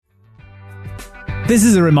This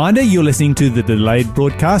is a reminder, you're listening to the delayed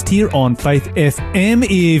broadcast here on Faith FM.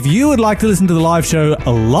 If you would like to listen to the live show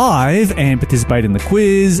live and participate in the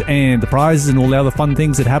quiz and the prizes and all the other fun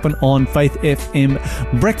things that happen on Faith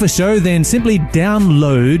FM Breakfast Show, then simply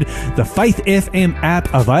download the Faith FM app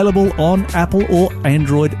available on Apple or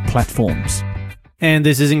Android platforms. And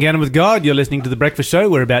this is Encounter with God. You're listening to The Breakfast Show.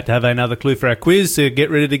 We're about to have another clue for our quiz, so get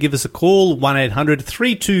ready to give us a call,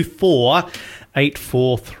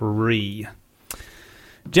 1-800-324-843.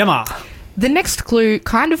 Gemma. The next clue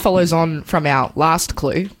kind of follows on from our last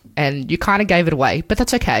clue, and you kind of gave it away, but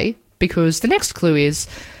that's okay, because the next clue is,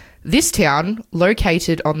 this town,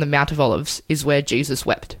 located on the Mount of Olives, is where Jesus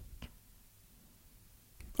wept.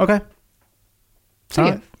 Okay. So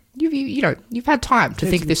yeah, you've had time to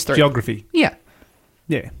think this through. Geography. Yeah.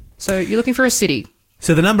 Yeah. So you're looking for a city.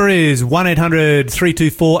 So the number is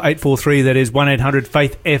 1-800-324-843. That is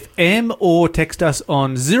 1-800-FAITH-FM, or text us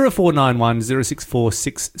on 0491 064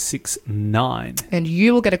 669. And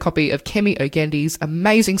you will get a copy of Kemi Ogendi's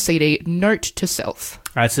amazing CD, Note to Self.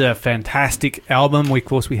 It's a fantastic album. Of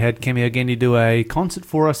course, we had Kemi Ogendi do a concert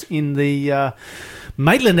for us in the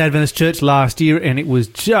Maitland Adventist Church last year, and it was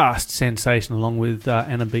just sensational, along with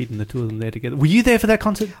Anna Beaton, the two of them there together. Were you there for that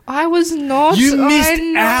concert? I was not. You missed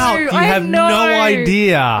out. You have no idea.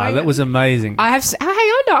 That was amazing. I've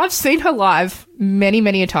seen her live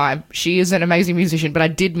many a time. She is an amazing musician, but I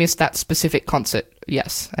did miss that specific concert.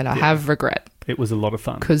 Yes, and I have regret. It was a lot of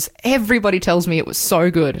fun. Because everybody tells me it was so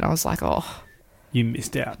good, and I was like, oh. You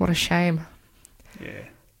missed out. What a shame. Yeah.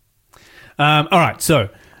 All right, so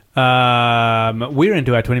we're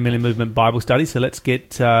into our 20 Million Movement Bible study, so let's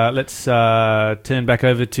turn back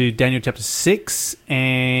over to Daniel chapter 6,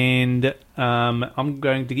 and I'm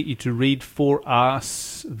going to get you to read for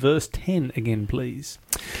us verse 10 again, please.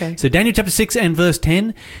 Okay. So Daniel chapter 6 and verse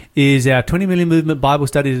 10 is our 20 Million Movement Bible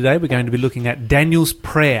study today. We're going to be looking at Daniel's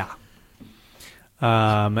prayer.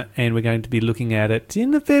 And we're going to be looking at it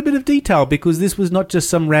in a fair bit of detail, because this was not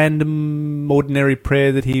just some random, ordinary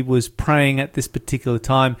prayer that he was praying at this particular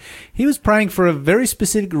time. He was praying for a very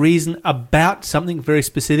specific reason about something very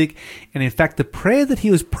specific. And in fact, the prayer that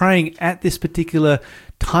he was praying at this particular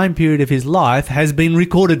time period of his life has been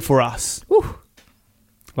recorded for us. Whew.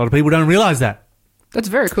 A lot of people don't realize that. That's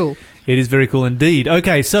very cool. It is very cool indeed.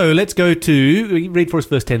 Okay, so let's go to... Read for us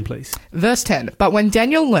verse 10, please. Verse 10. But when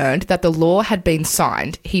Daniel learned that the law had been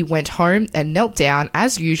signed, he went home and knelt down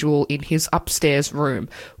as usual in his upstairs room,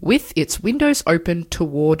 with its windows open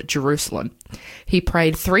toward Jerusalem. He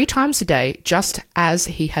prayed 3 times a day, just as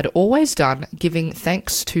he had always done, giving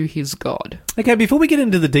thanks to his God. Okay, before we get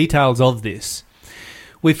into the details of this,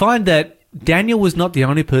 we find that Daniel was not the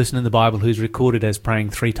only person in the Bible who's recorded as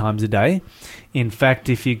praying 3 times a day. In fact,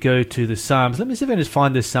 if you go to the Psalms, let me see if I can just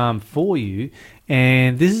find this Psalm for you.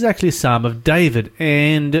 And this is actually a Psalm of David.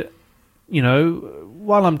 And, you know,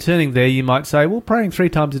 while I'm turning there, you might say, well, praying 3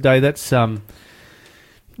 times a day, that's,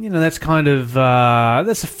 that's kind of,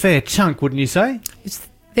 that's a fair chunk, wouldn't you say? Is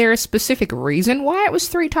there a specific reason why it was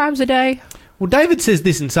 3 times a day? Well, David says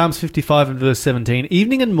this in Psalms 55 and verse 17,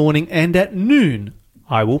 evening and morning and at noon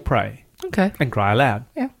I will pray. Okay. And cry aloud.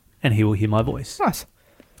 Yeah. And he will hear my voice. Nice.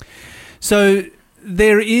 So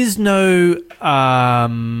there is no,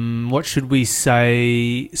 what should we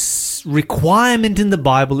say, requirement in the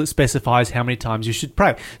Bible that specifies how many times you should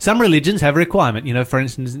pray. Some religions have a requirement. You know, for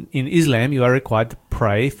instance, in Islam, you are required to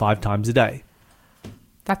pray 5 times a day.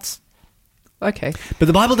 That's okay. But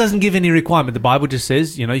the Bible doesn't give any requirement. The Bible just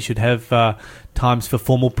says, you should have times for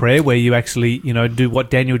formal prayer where you actually, do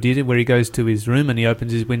what Daniel did, where he goes to his room and he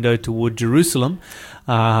opens his window toward Jerusalem.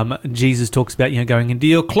 Jesus talks about, going into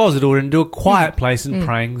your closet or into a quiet place and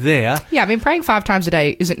praying there. Yeah, I mean, praying 5 times a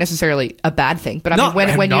day isn't necessarily a bad thing. But I mean,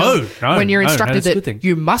 when you're instructed that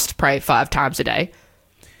you must pray 5 times a day,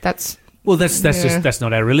 that's... Well, that's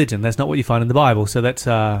not our religion. That's not what you find in the Bible. So that's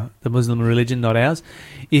the Muslim religion, not ours.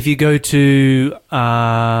 If you go to,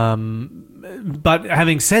 but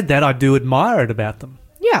having said that, I do admire it about them.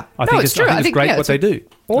 Yeah, I think it's great what they do.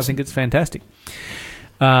 Awesome. I think it's fantastic.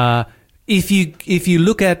 If you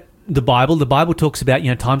look at the Bible talks about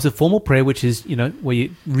times of formal prayer, which is where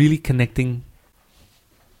you're really connecting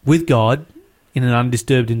with God in an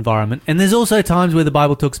undisturbed environment. And there's also times where the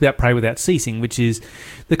Bible talks about pray without ceasing, which is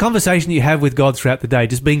the conversation you have with God throughout the day,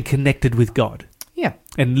 just being connected with God. Yeah.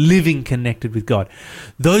 And living connected with God.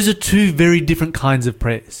 Those are 2 very different kinds of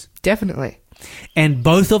prayers. Definitely. And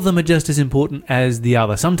both of them are just as important as the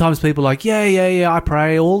other. Sometimes people are like, yeah, I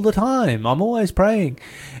pray all the time. I'm always praying.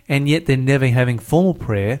 And yet they're never having formal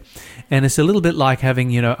prayer. And it's a little bit like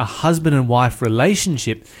having, a husband and wife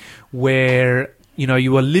relationship where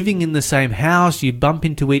you are living in the same house, you bump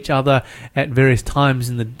into each other at various times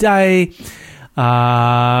in the day.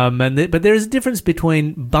 But there is a difference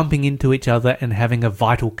between bumping into each other and having a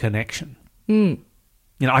vital connection. Mm.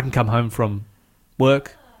 I can come home from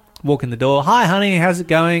work, walk in the door, "Hi, honey, how's it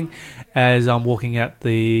going?" as I'm walking out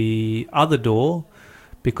the other door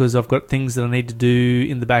because I've got things that I need to do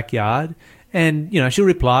in the backyard. And, she'll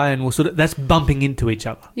reply and that's bumping into each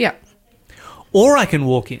other. Yeah. Or I can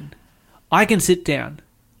walk in, I can sit down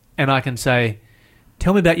and I can say,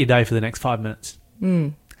 "Tell me about your day for the next 5 minutes."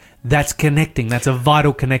 Mm. That's connecting. That's a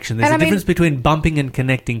vital connection. There's a difference between bumping and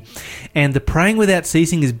connecting. And the praying without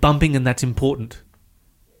ceasing is bumping, and that's important.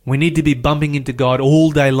 We need to be bumping into God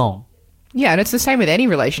all day long. Yeah, and it's the same with any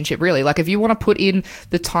relationship, really. Like, if you want to put in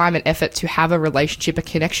the time and effort to have a relationship, a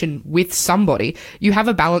connection with somebody, you have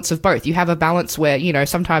a balance of both. You have a balance where,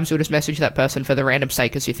 sometimes you'll just message that person for the random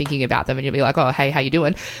sake because you're thinking about them and you'll be like, "Oh, hey, how you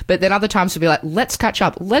doing?" But then other times you'll be like, "Let's catch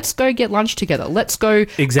up. Let's go get lunch together. Let's go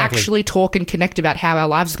actually talk and connect about how our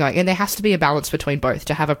lives are going." And there has to be a balance between both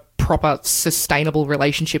to have a proper, sustainable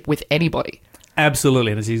relationship with anybody.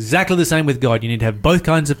 Absolutely, and it's exactly the same with God. You need to have both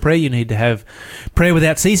kinds of prayer. You need to have prayer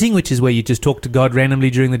without ceasing, which is where you just talk to God randomly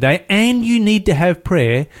during the day, and you need to have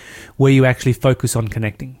prayer where you actually focus on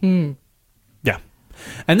connecting. Mm. Yeah,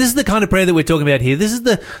 and this is the kind of prayer that we're talking about here. This is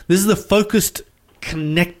the focused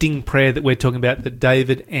connecting prayer that we're talking about, that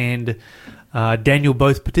David and Daniel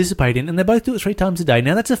both participate in, and they both do it 3 times a day.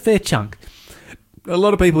 Now, that's a fair chunk. A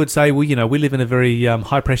lot of people would say, well, we live in a very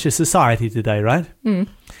high-pressure society today, right? Mm.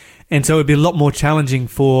 And so it'd be a lot more challenging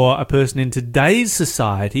for a person in today's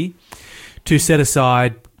society to set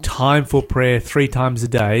aside time for prayer 3 times a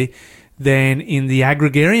day than in the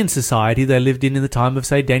agrarian society they lived in the time of,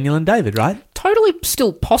 say, Daniel and David, right? Totally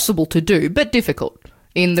still possible to do, but difficult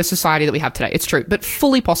in the society that we have today. It's true, but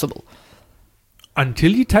fully possible.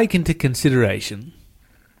 Until you take into consideration,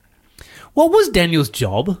 what was Daniel's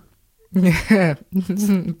job?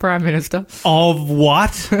 Prime Minister. Of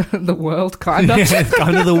what? The world, kind of. Yeah,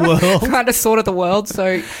 kind of the world. Kind of, sort of the world. So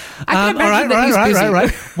I can imagine that he's busy.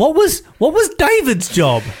 Right. What was David's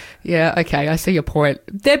job? Yeah, okay, I see your point.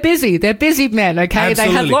 They're busy. They're busy men, okay?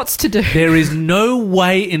 Absolutely. They have lots to do. There is no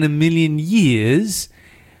way in a million years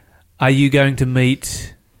are you going to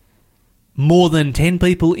meet more than 10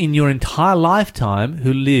 people in your entire lifetime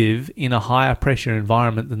who live in a higher pressure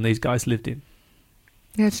environment than these guys lived in.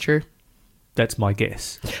 Yeah, it's true. That's my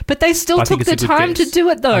guess. But they still took the time to do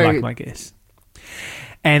it, though. I like my guess.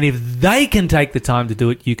 And if they can take the time to do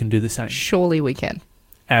it, you can do the same. Surely we can.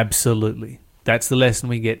 Absolutely. That's the lesson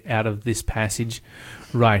we get out of this passage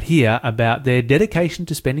right here about their dedication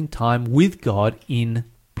to spending time with God in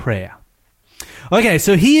prayer. Okay,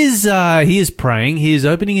 so he is praying. He is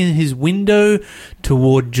opening his window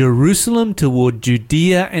toward Jerusalem, toward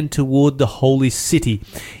Judea, and toward the holy city.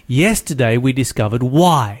 Yesterday we discovered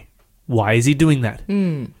why. Why is he doing that?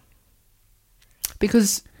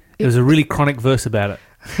 Because there was a really chronic verse about it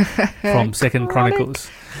from Second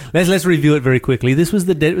Chronicles. Let's review it very quickly. This was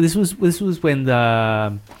when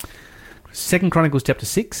the Second Chronicles chapter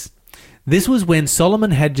 6. This was when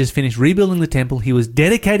Solomon had just finished rebuilding the temple. He was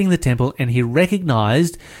dedicating the temple, and he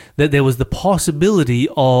recognized that there was the possibility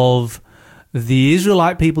of the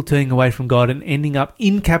Israelite people turning away from God and ending up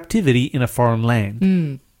in captivity in a foreign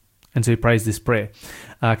land. And so he prays this prayer.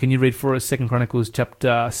 Can you read for us 2 Chronicles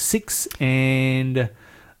chapter 6 and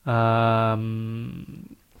verse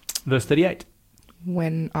 38?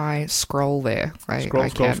 When I scroll there, I Scroll.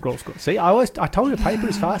 See, I told you paper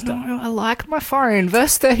is faster. No, I like my phone.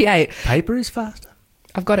 Verse 38. Paper is faster.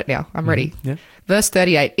 I've got it now. I'm ready. Yeah. Verse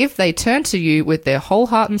 38. If they turn to you with their whole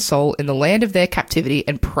heart and soul in the land of their captivity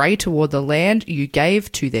and pray toward the land you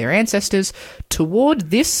gave to their ancestors,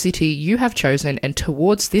 toward this city you have chosen, and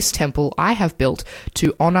towards this temple I have built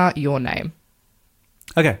to honor your name.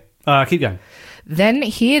 Okay, keep going. Then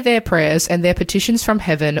hear their prayers and their petitions from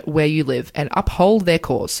heaven where you live, and uphold their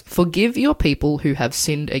cause. Forgive your people who have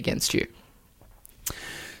sinned against you.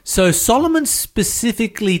 So Solomon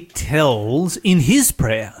specifically tells, in his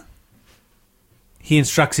prayer, he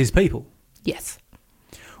instructs his people. Yes.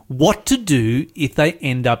 What to do if they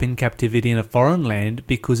end up in captivity in a foreign land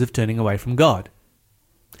because of turning away from God.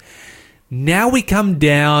 Now we come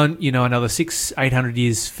down, another 600-800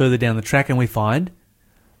 years further down the track, and we find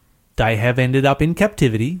they have ended up in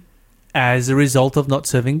captivity as a result of not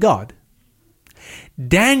serving God.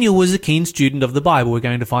 Daniel was a keen student of the Bible. We're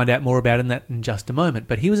going to find out more about that in just a moment.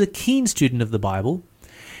 But he was a keen student of the Bible,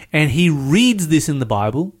 and he reads this in the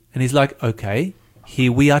Bible, and he's like, okay,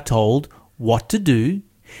 here we are told what to do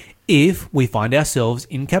if we find ourselves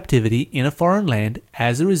in captivity in a foreign land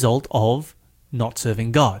as a result of not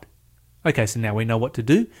serving God. Okay, so now we know what to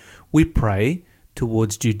do. We pray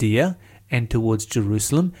towards Judea and towards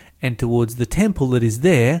Jerusalem and towards the temple that is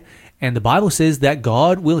there. And the Bible says that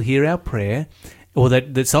God will hear our prayer, or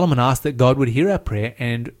that Solomon asked that God would hear our prayer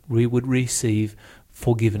and we would receive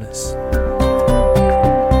forgiveness.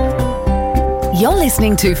 You're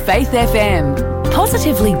listening to Faith FM,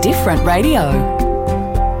 positively different radio.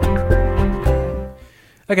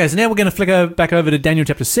 Okay, so now we're going to flick back over to Daniel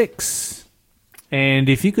chapter 6. And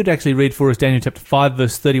if you could actually read for us Daniel chapter 5,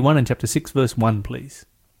 verse 31 and chapter 6, verse 1, please.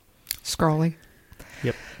 Scrolling.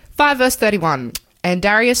 Yep. 5 verse 31. And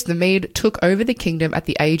Darius the Mede took over the kingdom at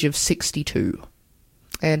the age of 62.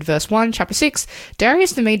 And verse 1, chapter 6,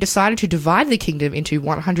 Darius the Mede decided to divide the kingdom into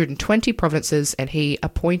 120 provinces, and he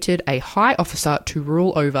appointed a high officer to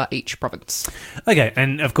rule over each province. Okay,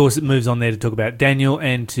 and of course it moves on there to talk about Daniel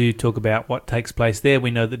and to talk about what takes place there.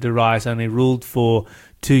 We know that Darius only ruled for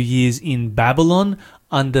 2 years in Babylon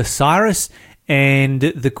under Cyrus, and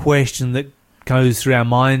the question that goes through our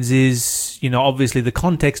minds is, obviously the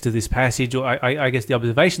context of this passage, or I guess the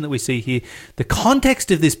observation that we see here, the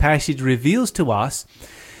context of this passage reveals to us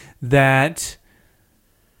that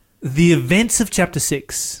the events of chapter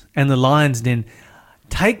 6 and the lion's den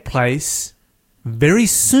take place very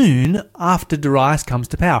soon after Darius comes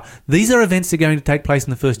to power. These are events that are going to take place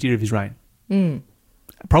in the first year of his reign.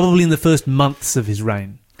 Probably in the first months of his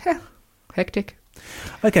reign. Hectic.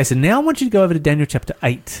 Okay, so now I want you to go over to Daniel chapter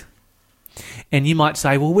 8. And you might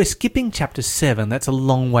say, well, we're skipping chapter 7. That's a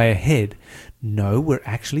long way ahead. No, we're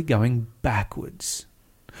actually going backwards.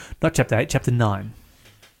 Not chapter 8, chapter 9.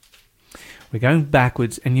 We're going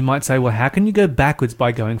backwards. And you might say, well, how can you go backwards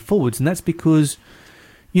by going forwards? And that's because,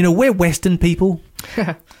 we're Western people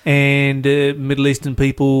and Middle Eastern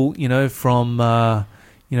people, from,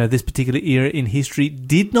 this particular era in history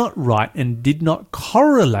did not write and did not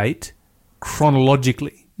correlate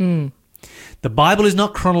chronologically. The Bible is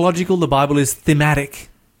not chronological, the Bible is thematic.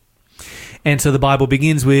 And so the Bible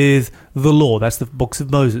begins with the law, that's the books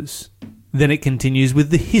of Moses. Then it continues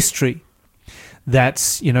with the history.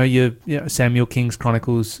 That's, your Samuel, Kings,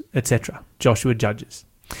 Chronicles, etc. Joshua, Judges.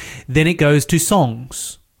 Then it goes to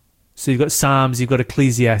songs. So you've got Psalms, you've got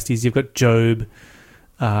Ecclesiastes, you've got Job,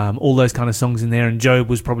 all those kind of songs in there. And Job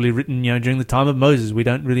was probably written, during the time of Moses. We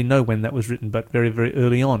don't really know when that was written, but very, very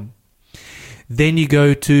early on. Then you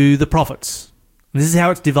go to the prophets. This is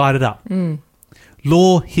how it's divided up.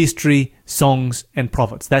 Law, history, songs, and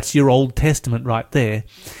prophets. That's your Old Testament right there.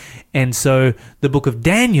 And so the book of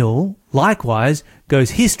Daniel, likewise,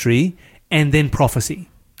 goes history and then prophecy.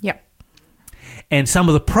 Yep. And some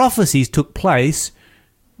of the prophecies took place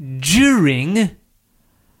during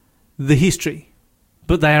the history.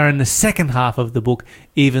 But they are in the second half of the book,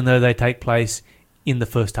 even though they take place in the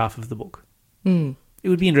first half of the book. It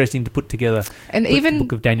would be interesting to put together the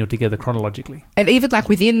book of Daniel together chronologically. And even like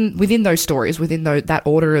within those stories, within that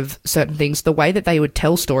order of certain things, the way that they would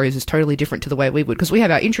tell stories is totally different to the way we would. Because we have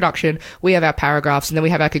our introduction, we have our paragraphs, and then we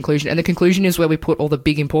have our conclusion. And the conclusion is where we put all the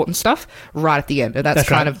big important stuff right at the end. And that's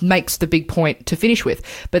kind of makes the big point to finish with.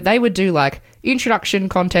 But they would do like introduction,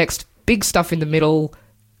 context, big stuff in the middle,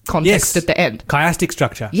 context at the end. Chiastic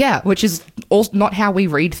structure. Yeah, which is not how we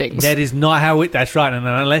read things. That is not how that's right. And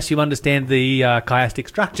unless you understand the chiastic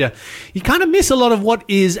structure, you kind of miss a lot of what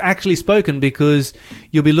is actually spoken because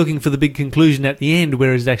you'll be looking for the big conclusion at the end,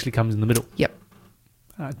 whereas it actually comes in the middle. Yep.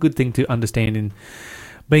 Good thing to understand in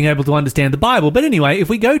being able to understand the Bible. But anyway, if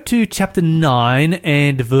we go to chapter 9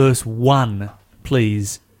 and verse 1,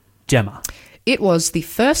 please, Gemma. It was the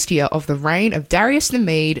first year of the reign of Darius the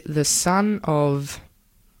Mede, the son of...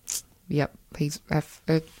 Yep, he's...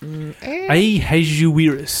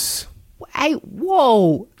 Ahasuerus.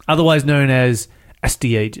 Whoa! Otherwise known as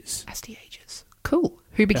Astyages. Astyages. Cool.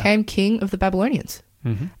 Who became king of the Babylonians.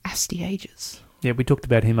 Mm-hmm. Astyages. Yeah, we talked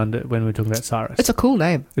about him when we were talking about Cyrus. It's a cool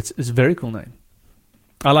name. It's a very cool name.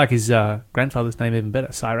 I like his grandfather's name even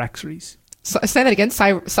better, Cyaxares. Say that again.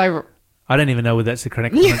 I don't even know whether that's the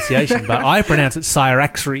correct pronunciation, but I pronounce it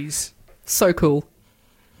Cyaxares. So cool.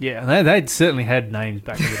 Yeah, they'd certainly had names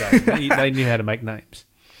back in the day. They knew how to make names.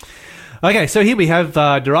 Okay, so here we have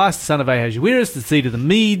Darius, the son of Ahasuerus, the seed of the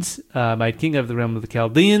Medes, made king over the realm of the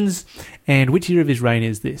Chaldeans. And which year of his reign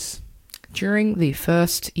is this? During the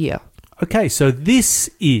first year. Okay, so this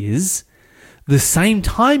is the same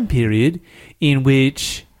time period in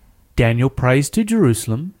which Daniel prays to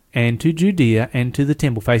Jerusalem and to Judea and to the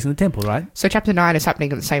temple, facing the temple, right? So chapter 9 is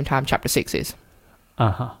happening at the same time chapter 6 is.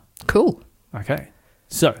 Uh-huh. Cool. Okay.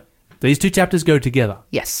 So, these two chapters go together.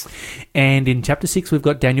 Yes. And in chapter 6, we've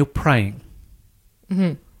got Daniel praying.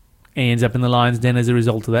 Mm-hmm. He ends up in the lion's den as a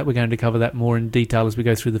result of that. We're going to cover that more in detail as we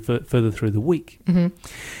go through further through the week. Mm-hmm.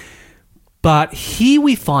 But here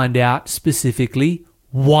we find out specifically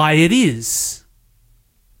why it is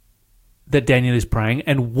that Daniel is praying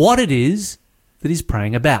and what it is that he's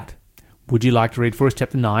praying about. Would you like to read for us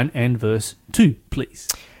chapter 9 and verse 2, please?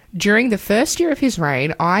 During the first year of his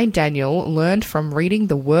reign, I, Daniel, learned from reading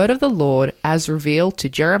the word of the Lord as revealed to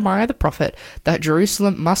Jeremiah the prophet that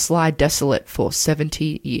Jerusalem must lie desolate for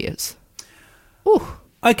 70 years. Ooh.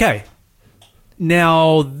 Okay.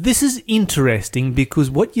 Now, this is interesting because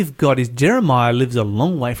what you've got is Jeremiah lives a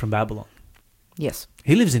long way from Babylon. Yes.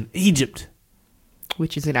 He lives in Egypt.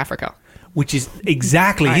 Which is in Africa. Which is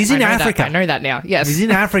exactly, he's in Africa. I know that now, yes. He's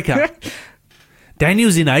in Africa.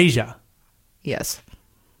 Daniel's in Asia. Yes.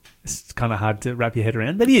 It's kind of hard to wrap your head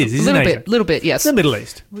around, but he is. He's a in Asia. little bit, yes. The Middle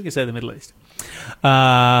East. We can say the Middle East.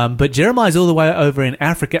 But Jeremiah's all the way over in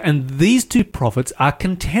Africa, and these two prophets are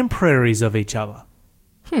contemporaries of each other.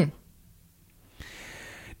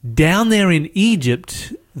 Down there in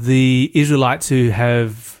Egypt, the Israelites who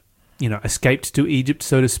have, escaped to Egypt,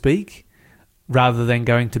 so to speak, rather than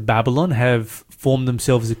going to Babylon, have formed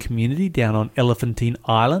themselves a community down on Elephantine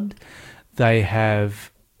Island. They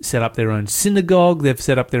have set up their own synagogue. They've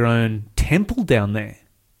set up their own temple down there,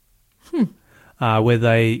 where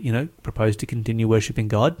they, propose to continue worshipping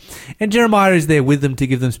God. And Jeremiah is there with them to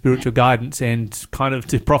give them spiritual guidance and kind of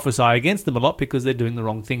to prophesy against them a lot because they're doing the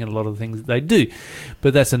wrong thing in a lot of the things that they do.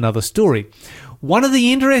 But that's another story. One of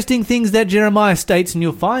the interesting things that Jeremiah states, and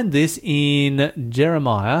you'll find this in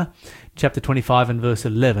Jeremiah chapter 25 and verse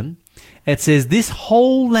 11, it says, "This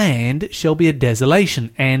whole land shall be a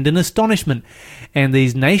desolation and an astonishment, and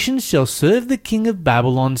these nations shall serve the king of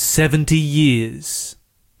Babylon 70 years.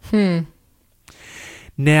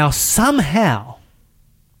 Now, somehow,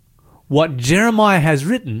 what Jeremiah has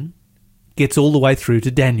written gets all the way through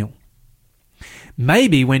to Daniel.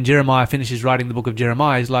 Maybe when Jeremiah finishes writing the book of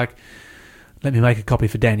Jeremiah, he's like, let me make a copy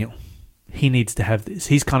for Daniel. He needs to have this.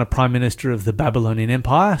 He's kind of prime minister of the Babylonian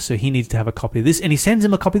Empire, so he needs to have a copy of this. And he sends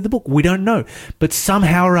him a copy of the book. We don't know. But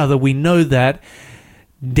somehow or other, we know that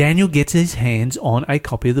Daniel gets his hands on a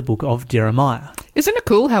copy of the book of Jeremiah. Isn't it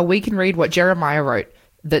cool how we can read what Jeremiah wrote,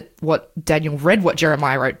 what Daniel read what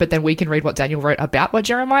Jeremiah wrote, but then we can read what Daniel wrote about what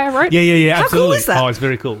Jeremiah wrote? Yeah, how absolutely. Cool is that? Oh, it's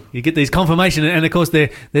very cool. You get these confirmation, and of course they're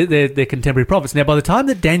contemporary prophets. Now, by the time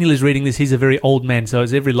that Daniel is reading this, he's a very old man, so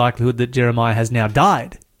it's every likelihood that Jeremiah has now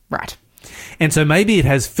died. Right. And so maybe it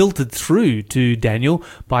has filtered through to Daniel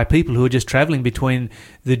by people who are just traveling between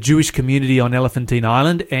the Jewish community on Elephantine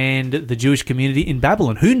Island and the Jewish community in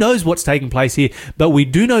Babylon. Who knows what's taking place here? But we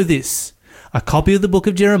do know this. A copy of the book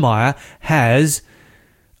of Jeremiah has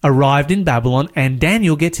arrived in Babylon, and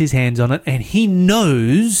Daniel gets his hands on it, and he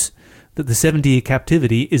knows that the 70-year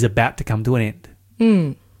captivity is about to come to an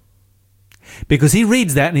end. Because he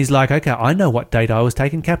reads that and he's like, okay, I know what date I was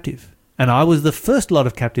taken captive. And I was the first lot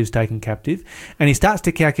of captives taken captive. And he starts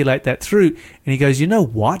to calculate that through. And he goes, you know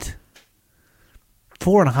what?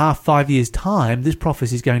 4.5, 5 years' time, this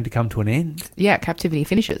prophecy is going to come to an end. Yeah, captivity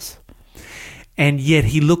finishes. And yet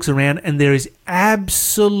he looks around and there is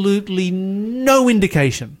absolutely no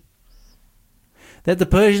indication that the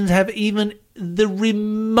Persians have even the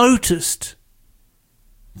remotest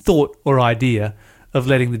thought or idea of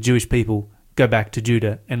letting the Jewish people go back to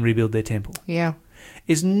Judah and rebuild their temple. Yeah.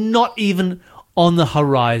 Is not even on the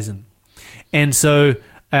horizon. And so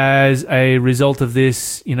as a result of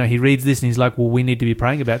this, he reads this and he's like, well, we need to be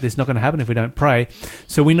praying about this. It's not going to happen if we don't pray.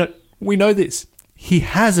 So we know this. He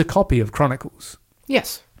has a copy of Chronicles.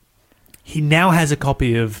 Yes. He now has a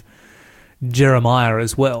copy of Jeremiah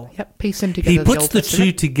as well. Yep, piecing together. He puts the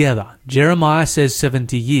two together. Jeremiah says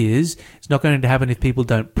 70 years. It's not going to happen if people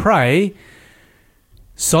don't pray.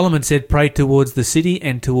 Solomon said, pray towards the city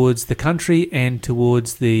and towards the country and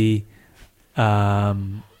towards the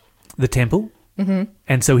temple. Mm-hmm.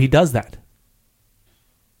 And so he does that.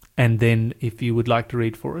 And then if you would like to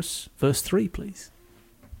read for us, verse 3, please.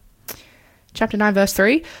 Chapter 9, verse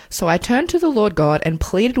 3. So I turned to the Lord God and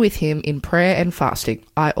pleaded with him in prayer and fasting.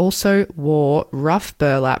 I also wore rough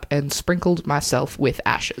burlap and sprinkled myself with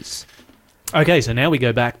ashes. Okay, so now we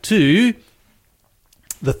go back to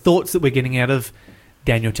the thoughts that we're getting out of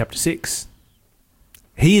Daniel chapter 6.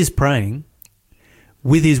 He is praying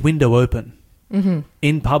with his window open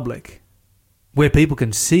in public where people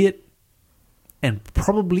can see it and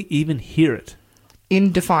probably even hear it.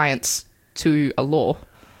 In defiance to a law.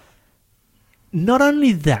 Not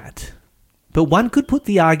only that, but one could put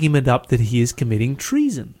the argument up that he is committing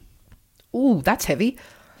treason. Ooh, that's heavy.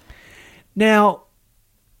 Now,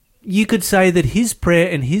 you could say that his prayer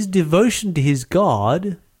and his devotion to his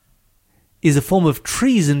God is a form of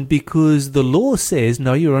treason because the law says,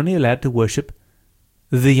 no, you're only allowed to worship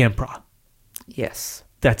the emperor. Yes.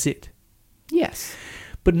 That's it. Yes.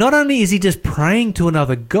 But not only is he just praying to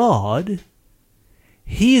another God,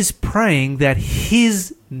 he is praying that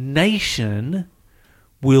his nation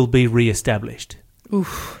will be reestablished.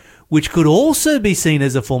 Oof. Which could also be seen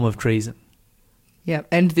as a form of treason. Yeah,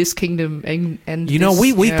 and this kingdom and You know,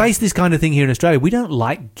 this- we yeah. face this kind of thing here in Australia. We don't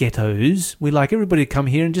like ghettos. We like everybody to come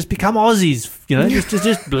here and just become Aussies, you know,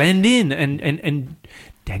 just blend in. And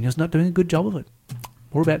Daniel's not doing a good job of it.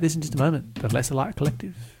 More about this in just a moment. The Lesser Light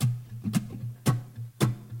Collective.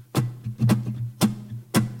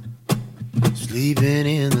 Sleeping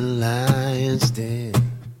in the lion's den.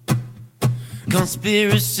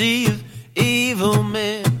 Conspiracy of evil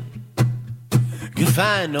men could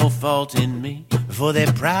find no fault in me. For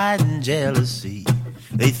their pride and jealousy,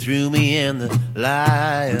 they threw me in the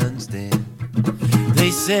lion's den.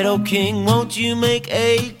 They said, "Oh king, won't you make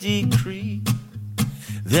a decree?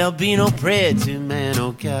 There'll be no prayer to man,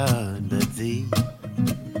 oh God, but thee.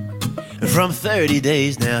 From 30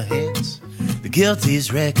 days now hence, the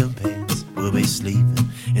guilty's recompense will be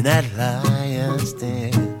sleeping in that lion's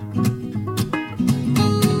den."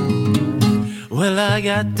 Well, I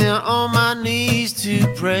got down on my knees to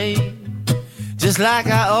pray, just like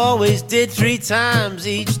I always did 3 times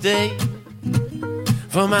each day,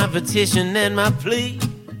 for my petition and my plea.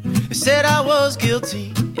 They said I was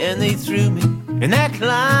guilty and they threw me in that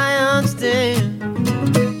lion's den.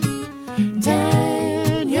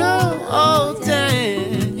 Daniel, oh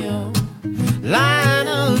Daniel, Lion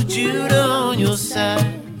of Judah on your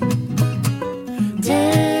side.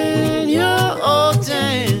 Daniel, oh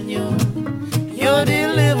Daniel, your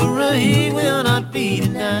deliverer, he will not be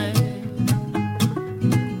denied.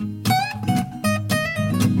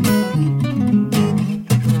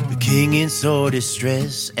 The king in sore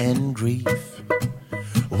distress and grief,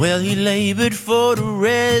 well, he labored for to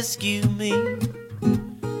rescue me.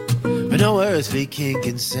 But no earthly king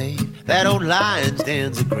can save that old lion's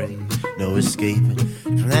den's a grave. No escaping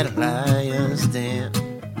from that lion's den.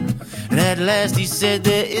 And at last he said,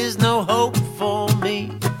 "There is no hope for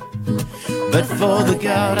me, but for the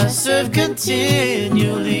God I serve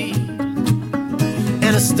continually."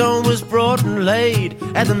 And a stone was brought and laid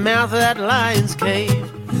at the mouth of that lion's cave.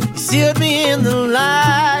 He sealed me in the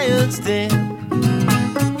lion's den.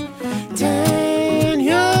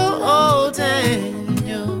 Daniel, oh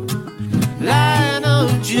Daniel, Lion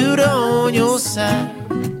of Judah on your side.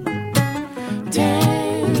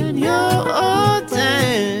 Daniel, oh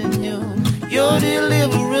Daniel, your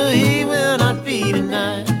deliverer, he will not be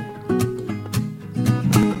denied.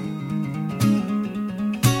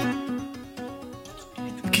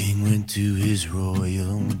 The king went to his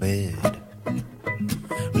royal bed.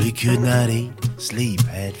 Well, he could not eat, sleep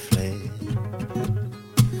had fled.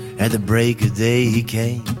 At the break of day he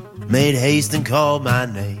came, made haste and called my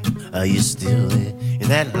name. Are you still there in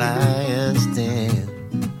that lion's den?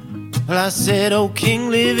 Well, I said, "Oh king,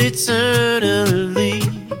 live eternally.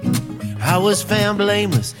 I was found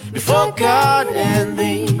blameless before God and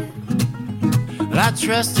thee. Well, I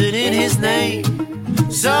trusted in his name,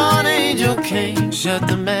 saw an angel came, shut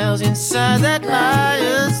the mouths inside that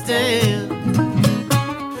lion's den.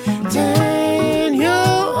 Daniel,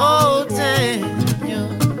 oh Daniel,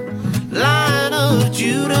 Lion of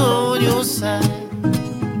Judah on your side.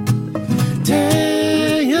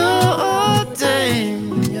 Daniel, oh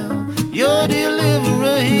Daniel, your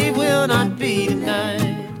deliverer, he will not be denied.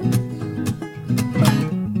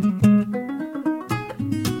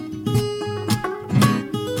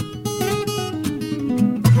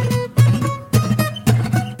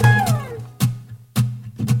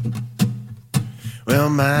 Well,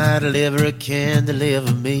 my deliverer can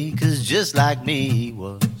deliver me, 'cause just like me he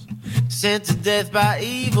was sent to death by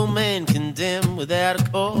evil men, condemned without a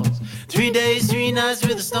cause. 3 days, 3 nights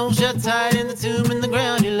with a stone shut tight in the tomb in the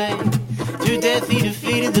ground he lay. Through death he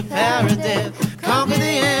defeated the power of death, conquered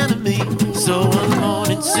the enemy. So one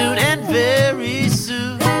morning soon, and very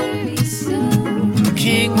soon, the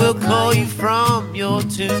king will call you from your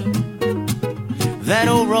tomb. That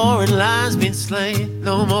old roaring lion's been slain,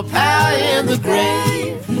 no more power in the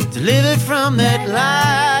grave, delivered from that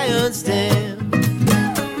lion's den.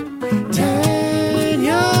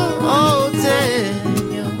 Daniel, oh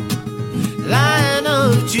Daniel, Lion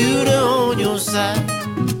of Judah on your side.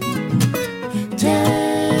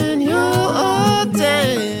 Daniel, oh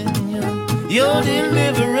Daniel, your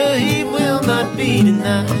deliverer, he will not be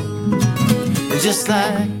denied. And just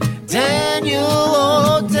like Daniel,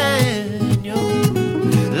 oh Daniel,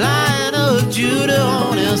 Lion of Judah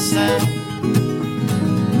on our side.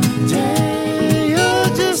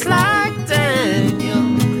 Daniel, just like Daniel,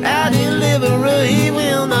 our deliverer, he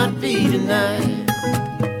will not be denied.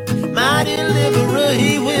 My Our deliverer,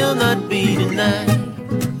 he will not be denied.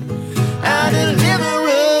 Our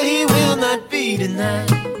deliverer, he will not be denied.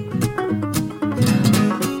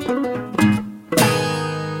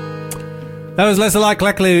 That was Lesser Light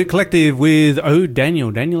Collective with Oh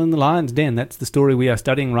Daniel. Daniel in the Lion's Den. That's the story we are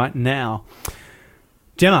studying right now.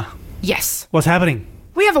 Gemma, Yes. what's happening?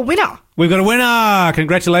 We have a winner. We've got a winner.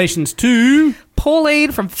 Congratulations to...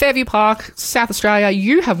 Pauline from Fairview Park, South Australia.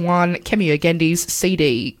 You have won Kemi Ogendi's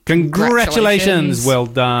CD. Congratulations. Well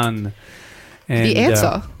done. And, The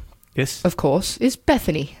answer, yes, of course, is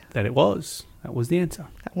Bethany. that it was. That was the answer.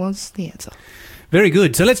 That was the answer. Very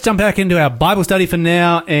good. So let's jump back into our Bible study for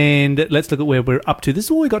now, and let's look at where we're up to. This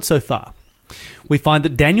is what we got so far. We find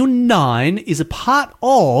that Daniel 9 is a part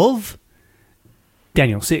of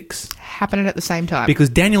Daniel 6. Happening at the same time. Because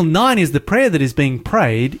Daniel 9 is the prayer that is being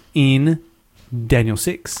prayed in Daniel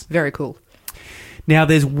 6. Very cool. Now,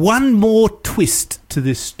 there's one more twist to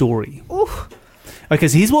this story. Ooh. Okay,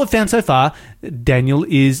 so here's what we've found so far. Daniel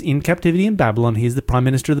is in captivity in Babylon. He's the prime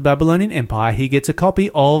minister of the Babylonian Empire. He gets a copy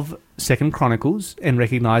of 2 Chronicles and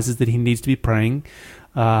recognizes that he needs to be praying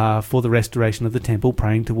for the restoration of the temple,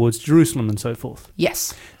 praying towards Jerusalem and so forth.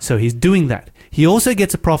 Yes. So he's doing that. He also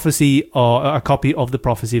gets a prophecy, or a copy of the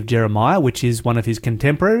prophecy of Jeremiah, which is one of his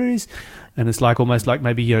contemporaries. And it's like almost like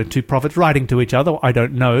maybe, two prophets writing to each other. I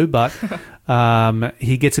don't know, but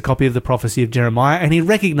he gets a copy of the prophecy of Jeremiah, and he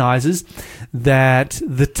recognizes that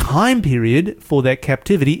the time period for their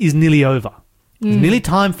captivity is nearly over. It's nearly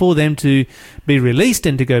time for them to be released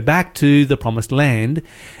and to go back to the promised land.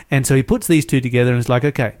 And so he puts these two together and is like,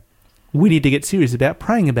 okay, we need to get serious about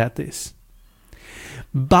praying about this.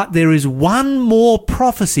 But there is one more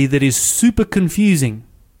prophecy that is super confusing,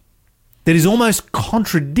 that is almost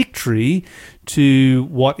contradictory to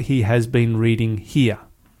what he has been reading here.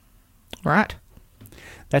 Right.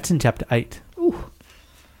 That's in chapter 8. Ooh.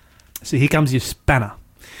 So here comes your spanner.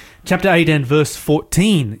 Chapter 8 and verse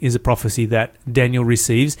 14 is a prophecy that Daniel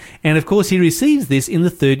receives. And of course, he receives this in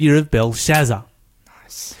the 3rd year of Belshazzar.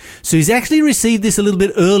 Nice. So he's actually received this a little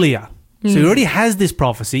bit earlier. So he already has this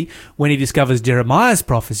prophecy when he discovers Jeremiah's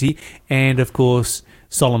prophecy and, of course,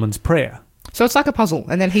 Solomon's prayer. So it's like a puzzle,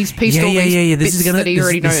 and then he's pieced all these bits that he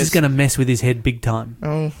already knows. This is going to mess with his head big time.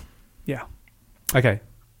 Oh. Yeah. Okay.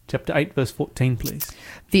 Chapter 8, verse 14, please.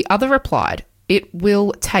 The other replied, "It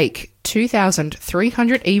will take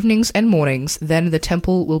 2,300 evenings and mornings, then the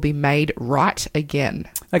temple will be made right again."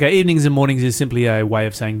 Okay, evenings and mornings is simply a way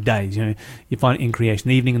of saying days. You find in creation,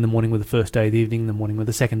 the evening and the morning were the first day, the evening and the morning were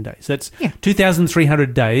the second day. So that's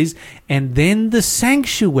 2,300 days. And then the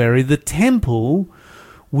sanctuary, the temple,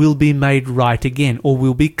 will be made right again, or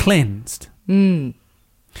will be cleansed.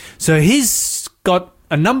 So he's got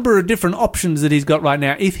a number of different options that he's got right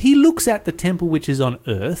now. If he looks at the temple which is on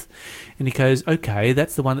earth and he goes, okay,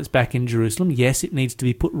 that's the one that's back in Jerusalem. Yes, it needs to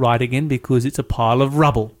be put right again because it's a pile of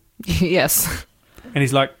rubble. Yes. And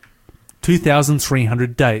he's like,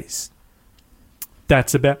 2,300 days.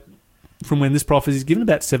 That's about, from when this prophecy is given,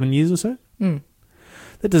 about 7 years or so.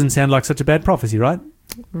 That doesn't sound like such a bad prophecy, right?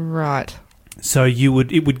 Right. So it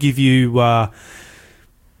would give you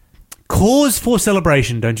cause for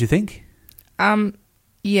celebration, don't you think?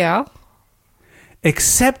 Yeah.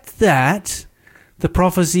 Except that the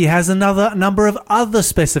prophecy has another number of other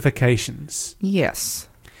specifications. Yes.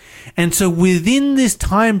 And so within this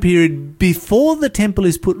time period, before the temple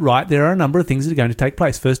is put right, there are a number of things that are going to take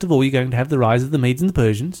place. First of all, you're going to have the rise of the Medes and the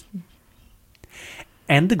Persians,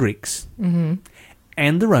 and the Greeks, and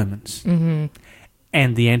the Romans,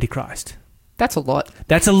 and the Antichrist. That's a lot.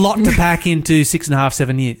 That's a lot to pack into 6.5,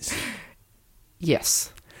 7 years.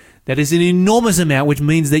 Yes. That is an enormous amount, which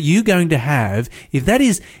means that you're going to have, if that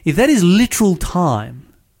is literal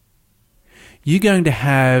time, you're going to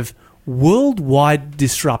have worldwide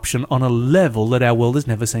disruption on a level that our world has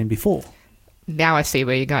never seen before. Now I see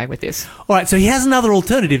where you're going with this. All right, so he has another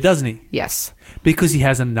alternative, doesn't he? Yes. Because he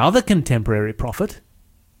has another contemporary prophet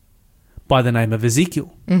by the name of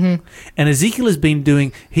Ezekiel. And Ezekiel has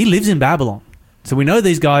been he lives in Babylon. So we know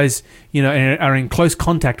these guys, are in close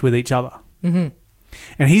contact with each other.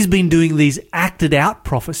 And he's been doing these acted out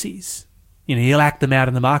prophecies. He'll act them out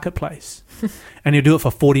in the marketplace. And he'll do it for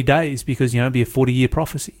 40 days because, it'll be a 40-year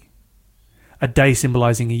prophecy. A day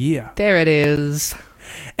symbolizing a year. There it is.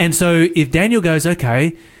 And so if Daniel goes,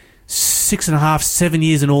 okay, 6.5, 7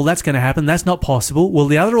 years and all that's going to happen, that's not possible. Well,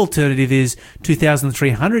 the other alternative is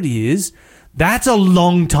 2,300 years. That's a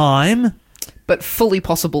long time. But fully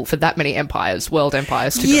possible for that many world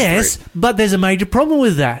empires to go Yes, through. but there's a major problem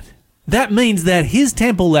with that. That means that his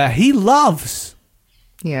temple that he loves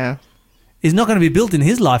Yeah. is not going to be built in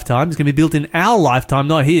his lifetime. It's going to be built in our lifetime,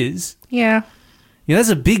 not his. Yeah. You know, that's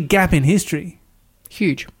a big gap in history.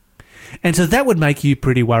 Huge. And so that would make you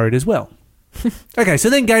pretty worried as well. Okay, so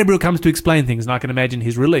then Gabriel comes to explain things, and I can imagine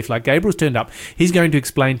his relief. Like, Gabriel's turned up. He's going to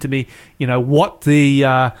explain to me, you know, what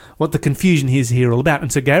the confusion is here all about.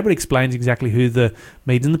 And so Gabriel explains exactly who the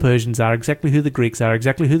Medes and the Persians are, exactly who the Greeks are,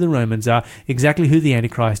 exactly who the Romans are, exactly who the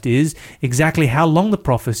Antichrist is, exactly how long the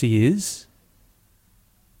prophecy is,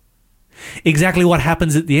 exactly what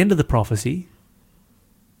happens at the end of the prophecy,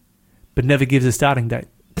 but never gives a starting date.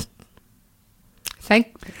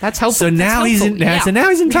 That's helpful. So now he's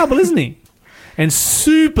in trouble, isn't he? And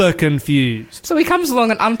super confused. So he comes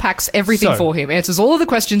along and unpacks everything for him, answers all of the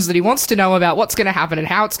questions that he wants to know about what's going to happen and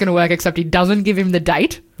how it's going to work, except he doesn't give him the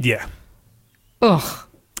date. Yeah. Ugh.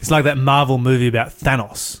 It's like that Marvel movie about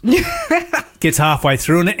Thanos. Gets halfway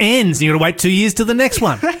through and it ends, and you got to wait 2 years till the next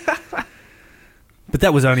one. But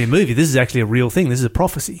that was only a movie. This is actually a real thing. This is a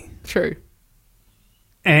prophecy. True.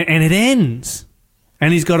 And it ends.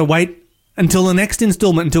 And he's got to wait until the next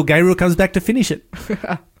installment, until Gabriel comes back to finish it.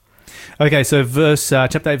 Okay, so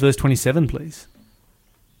chapter 8, verse 27, please.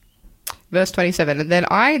 Verse 27, and then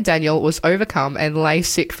I, Daniel, was overcome and lay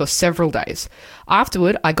sick for several days.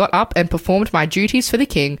 Afterward, I got up and performed my duties for the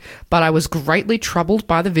king, but I was greatly troubled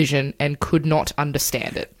by the vision and could not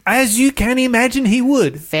understand it. As you can imagine he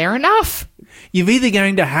would. Fair enough. You're either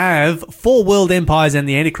going to have 4 world empires and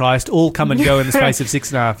the Antichrist all come and go in the space of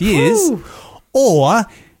 6.5 years, Ooh. or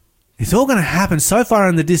it's all going to happen so far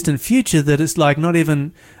in the distant future that it's like not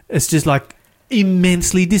even... It's just like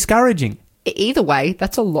immensely discouraging. Either way,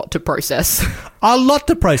 that's a lot to process. A lot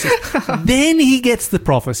to process. Then he gets the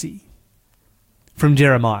prophecy from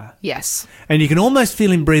Jeremiah. Yes. And you can almost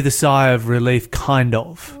feel him breathe a sigh of relief, kind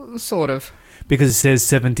of. Sort of. Because it says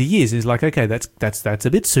 70 years. He's like, okay, that's a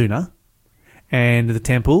bit sooner. And the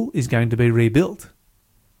temple is going to be rebuilt.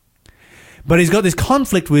 But he's got this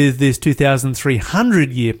conflict with this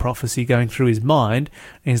 2,300-year prophecy going through his mind.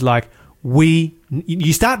 And he's like,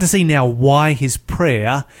 you start to see now why his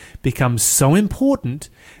prayer becomes so important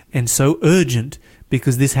and so urgent,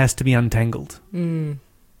 because this has to be untangled. Mm.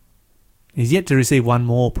 He's yet to receive one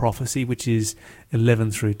more prophecy, which is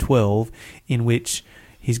 11 through 12, in which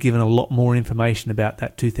he's given a lot more information about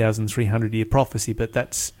that 2,300-year prophecy, but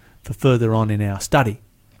that's for further on in our study.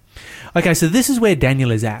 Okay, so this is where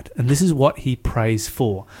Daniel is at, and this is what he prays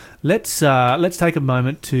for. Let's take a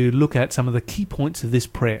moment to look at some of the key points of this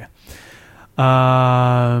prayer.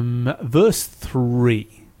 Verse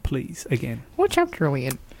 3, please, again. What chapter are we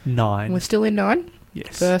in? 9. We're still in 9?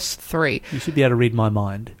 Yes. Verse 3. You should be able to read my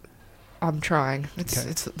mind. I'm trying.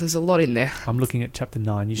 Okay. There's a lot in there. I'm looking at chapter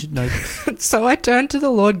 9. You should know this. So I turned to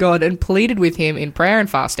the Lord God and pleaded with him in prayer and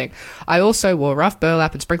fasting. I also wore rough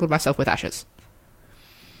burlap and sprinkled myself with ashes.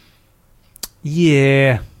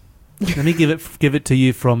 Yeah. Let me give it to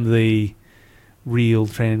you from the real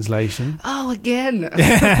translation. Oh, again.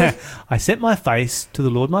 I set my face to the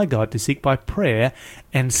Lord my God to seek by prayer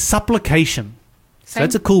and supplication. So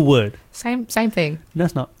that's a cool word. Same thing. No,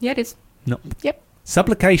 it's not. Yeah, it is. No. Yep.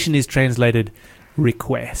 Supplication is translated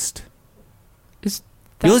request. Is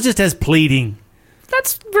Yours just has pleading.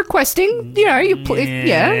 That's requesting. You know,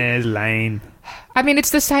 yeah. It's lame. I mean,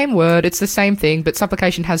 it's the same word. It's the same thing, but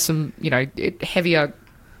supplication has some, heavier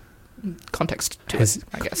context to it,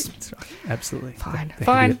 I guess. That's right. Absolutely.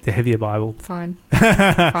 Fine. The heavier Bible. Fine.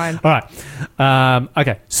 Fine. All right.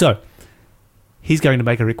 Okay, so he's going to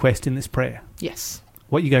make a request in this prayer. Yes.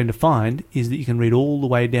 What you're going to find is that you can read all the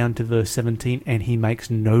way down to verse 17 and he makes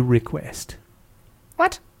no request.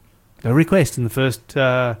 What? No request in the first...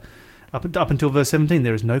 up until verse 17,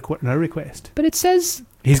 there is no request. But it says...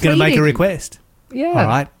 He's going to make a request. Yeah. All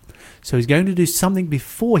right. So he's going to do something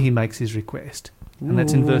before he makes his request. And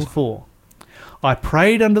that's in verse 4. I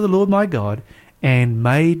prayed unto the Lord my God and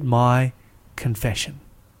made my confession.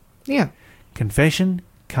 Yeah. Confession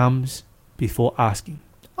comes before asking.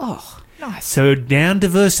 Oh, nice. So down to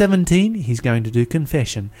verse 17, he's going to do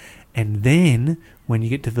confession. And then, when you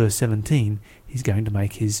get to verse 17, he's going to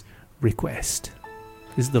make his request.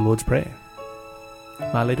 This is the Lord's Prayer.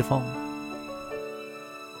 Marley de Fong.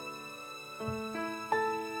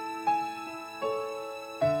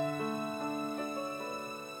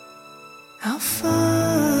 Our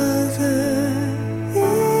Father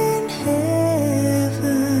in heaven,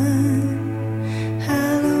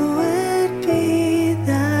 hallowed be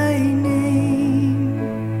thy name.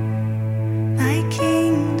 Thy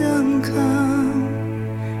kingdom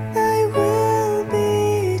come, thy will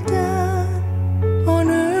be done, on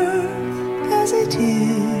earth as it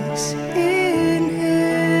is in heaven.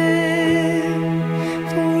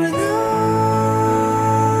 For thine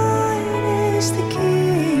is the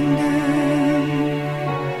kingdom,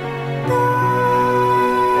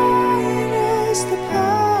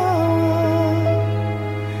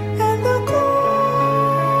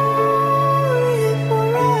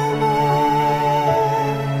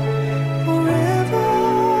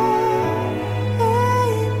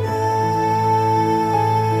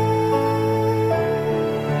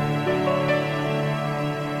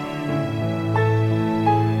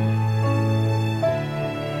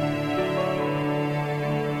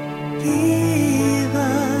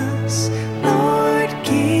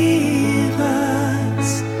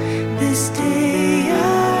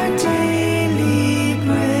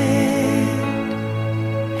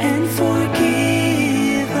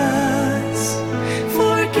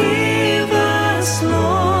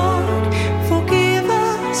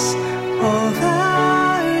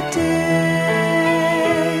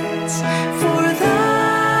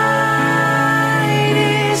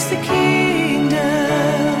 the kingdom.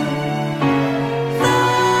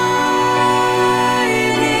 Thine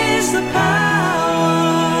is the power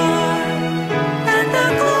and the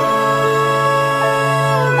glory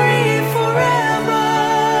forever,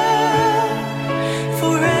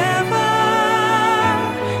 forever.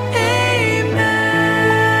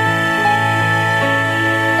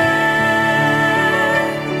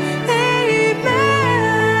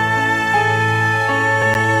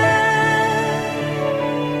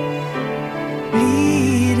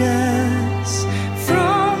 Lead us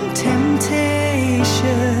from temptation.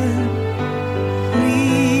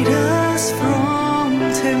 Lead us from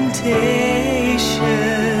temptation.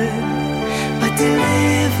 But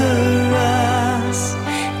deliver us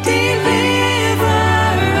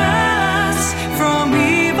from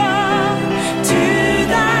evil, to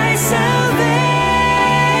thy salvation.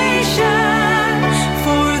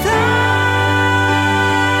 For thine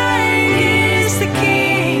is the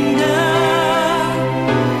kingdom.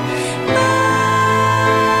 Thine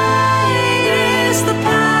is the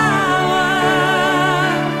power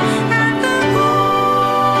and the glory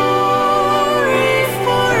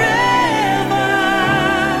forever.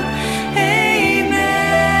 Amen.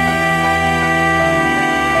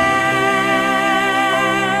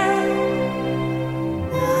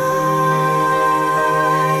 Thine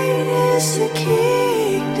is the kingdom.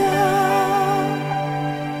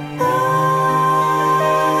 Thine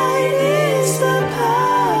is the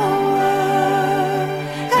power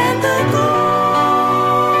and the glory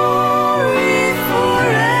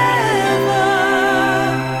forever,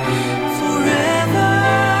 forever.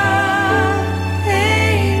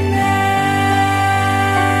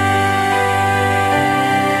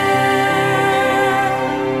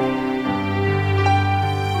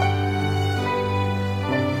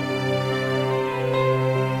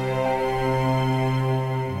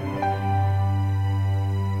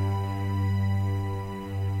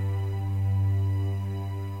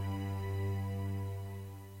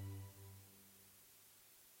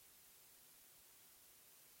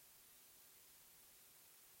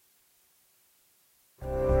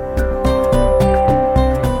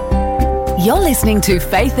 You're listening to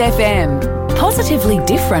Faith FM, positively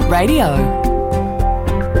different radio.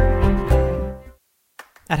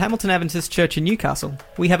 At Hamilton Adventist Church in Newcastle,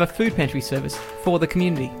 we have a food pantry service for the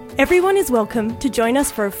community. Everyone is welcome to join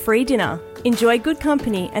us for a free dinner. Enjoy good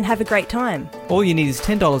company and have a great time. All you need is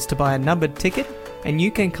 $10 to buy a numbered ticket, and you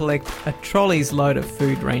can collect a trolley's load of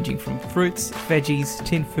food ranging from fruits, veggies,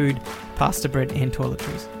 tin food, pasta bread and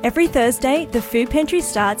toiletries. Every Thursday, the food pantry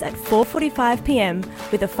starts at 4:45pm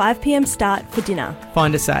with a 5pm start for dinner.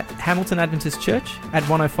 Find us at Hamilton Adventist Church at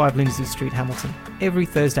 105 Lindsay Street, Hamilton, every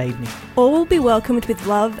Thursday evening. All will be welcomed with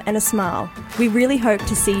love and a smile. We really hope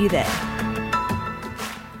to see you there.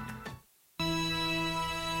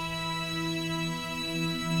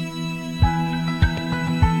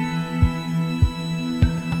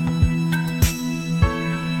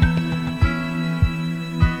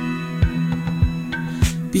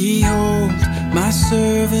 Behold, my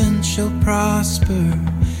servant shall prosper.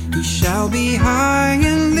 He shall be high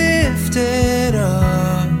and lifted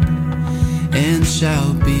up, and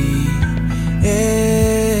shall be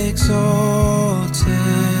exalted.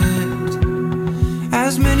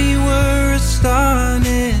 As many were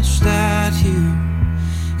astonished at you,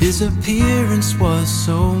 his appearance was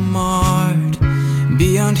so marred,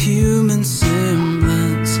 beyond human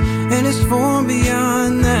semblance, and his form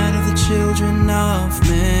beyond that of the children of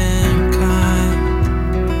mankind.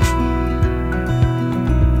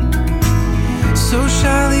 So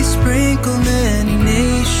shall he sprinkle many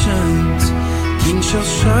nations. Kings shall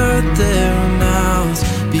shut their mouths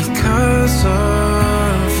because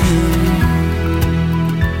of him.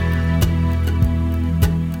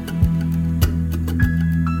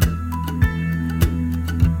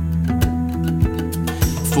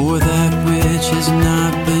 For that which has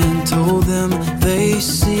not been told them, they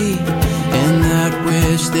see, and that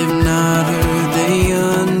which they've not heard, they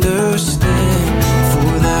understand.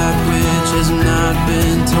 For that which has not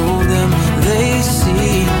been told them, they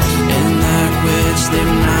see, and that which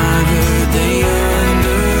they've not heard, they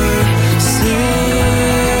understand.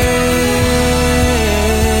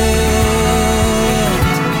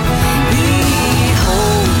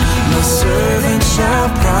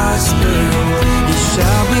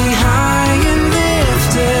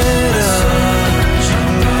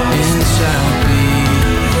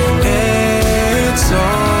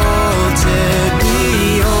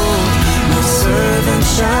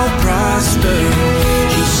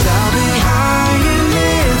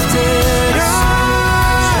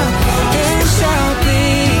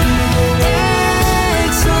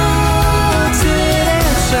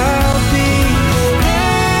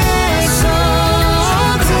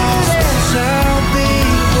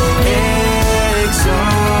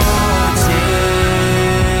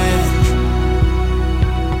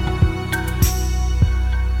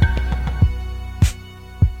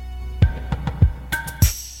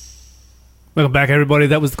 Welcome back, everybody.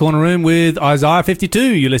 That was the Corner Room with Isaiah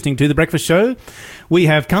 52. You're listening to The Breakfast Show. We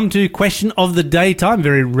have come to question of the day time.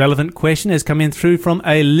 Very relevant question has come in through from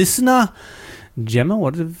a listener. Gemma,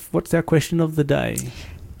 what's our question of the day?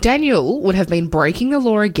 Daniel would have been breaking the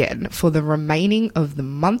law again for the remaining of the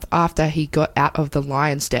month after he got out of the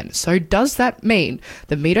lion's den. So does that mean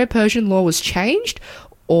the Medo-Persian law was changed,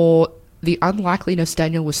 or the unlikeliness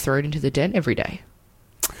Daniel was thrown into the den every day?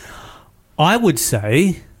 I would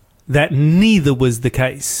say that neither was the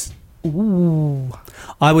case. Ooh.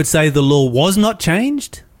 I would say the law was not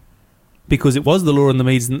changed because it was the law of the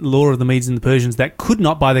Medes and the Persians that could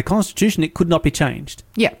not, by their constitution, it could not be changed.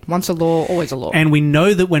 Yeah, once a law, always a law. And we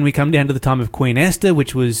know that when we come down to the time of Queen Esther,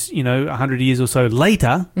 which was, 100 years or so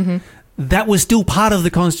later, that was still part of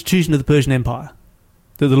the constitution of the Persian Empire,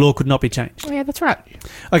 that the law could not be changed. Oh, yeah, that's right.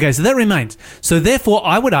 Okay, so that remains. So therefore,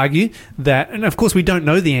 I would argue that, and of course we don't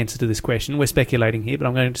know the answer to this question, we're speculating here, but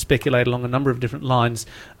I'm going to speculate along a number of different lines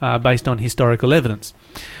based on historical evidence.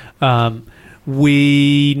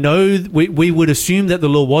 We know, we would assume that the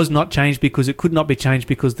law was not changed because it could not be changed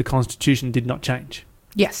because the Constitution did not change.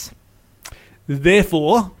 Yes.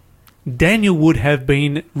 Therefore, Daniel would have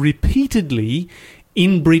been repeatedly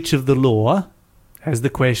in breach of the law, as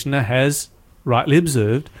the questioner has rightly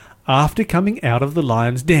observed, after coming out of the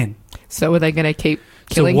lion's den. So are they going to keep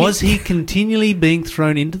killing him? So was he continually being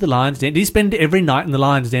thrown into the lion's den? Did he spend every night in the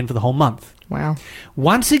lion's den for the whole month? Wow.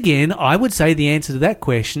 Once again, I would say the answer to that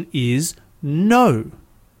question is no.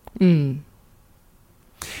 And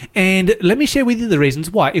let me share with you the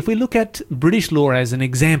reasons why. If we look at British law as an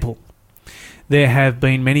example, there have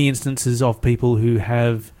been many instances of people who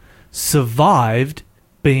have survived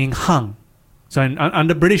being hung. So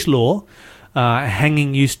under British law,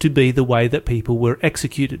 hanging used to be the way that people were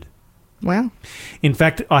executed. Wow. In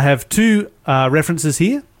fact, I have two references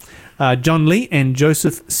here. John Lee and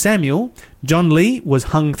Joseph Samuel. John Lee was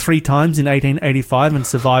hung 3 times in 1885 and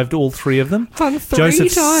survived all 3 of them. Hung 3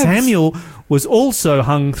 Joseph times. Samuel was also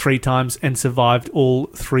hung 3 times and survived all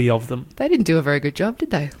 3 of them. They didn't do a very good job, did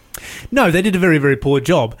they? No, they did a very, very poor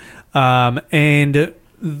job. And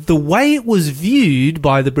the way it was viewed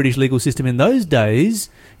by the British legal system in those days,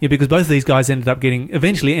 because both of these guys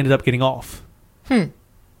eventually ended up getting off.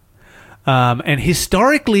 And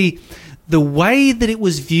historically, the way that it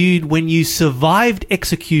was viewed when you survived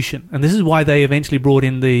execution, and this is why they eventually brought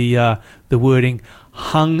in the wording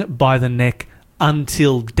hung by the neck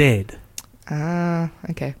until dead.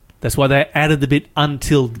 Okay. That's why they added the bit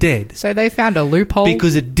until dead. So they found a loophole?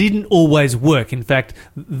 Because it didn't always work. In fact,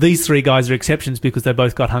 these 3 guys are exceptions because they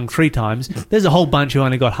both got hung 3 times. There's a whole bunch who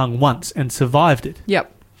only got hung once and survived it.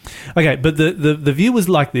 Yep. Okay, but the view was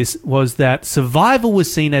like this, was that survival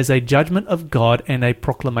was seen as a judgment of God and a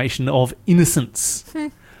proclamation of innocence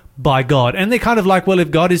by God. And they're kind of like, well,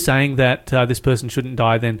 if God is saying that this person shouldn't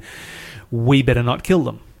die, then we better not kill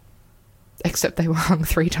them. Except they were hung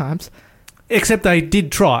 3 times. Except they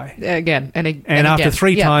did try. Again. And after again.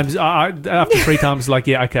 3 times, like,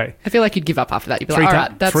 yeah, okay. I feel like you'd give up after that. You'd be like, all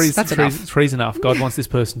right, that's enough. Three's enough. God wants this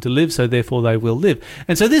person to live, so therefore they will live.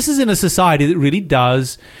 And so this is in a society that really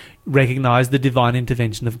does recognize the divine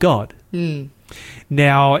intervention of God.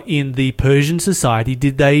 Now, in the Persian society,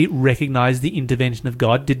 did they recognize the intervention of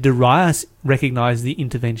God? Did Darius recognize the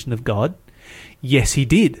intervention of God? Yes, he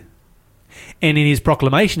did. And in his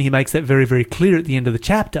proclamation, he makes that very, very clear at the end of the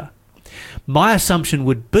chapter. My assumption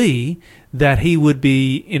would be that he would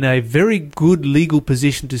be in a very good legal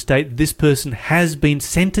position to state this person has been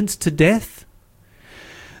sentenced to death.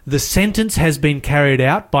 The sentence has been carried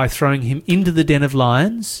out by throwing him into the den of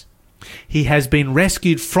lions. He has been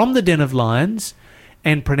rescued from the den of lions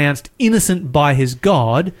and pronounced innocent by his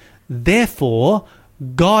God. Therefore,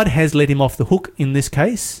 God has let him off the hook in this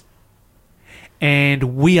case.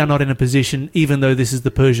 And we are not in a position, even though this is the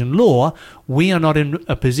Persian law, we are not in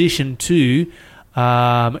a position to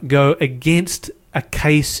go against a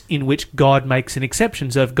case in which God makes an exception.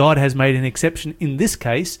 So if God has made an exception in this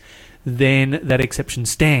case, then that exception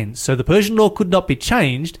stands. So the Persian law could not be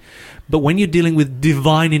changed, but when you're dealing with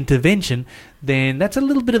divine intervention, then that's a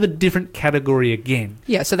little bit of a different category again.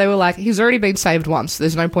 Yeah, so they were like, he's already been saved once.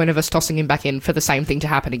 There's no point of us tossing him back in for the same thing to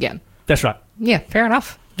happen again. That's right. Yeah, fair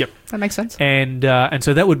enough. Yep. That makes sense. And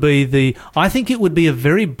so that would be I think it would be a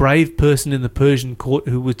very brave person in the Persian court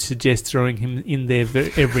who would suggest throwing him in there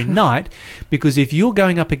every night, because if you're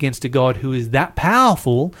going up against a God who is that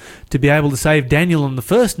powerful to be able to save Daniel on the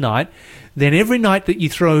first night, then every night that you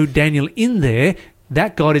throw Daniel in there,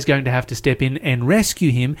 that God is going to have to step in and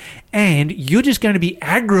rescue him, and you're just going to be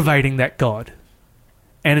aggravating that God.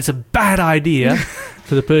 And it's a bad idea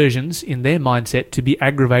for the Persians, in their mindset, to be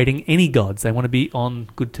aggravating any gods. They want to be on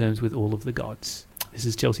good terms with all of the gods. This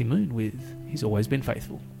is Chelsea Moon with He's Always Been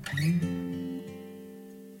Faithful.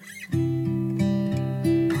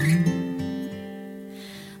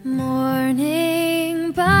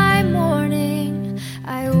 Morning by morning,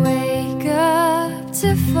 I wake up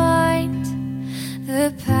to find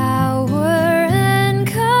the power and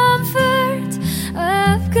comfort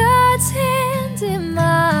of God's hand in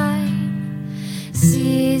mine.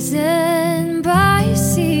 Season by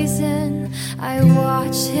season, I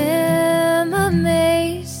watch Him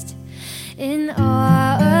amazed in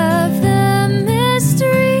awe of the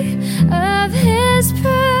mystery of His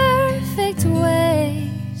perfect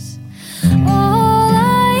ways. All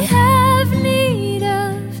I have need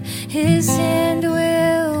of, His hand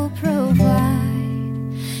will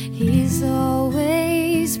provide. He's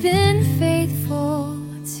always been faithful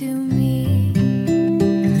to me.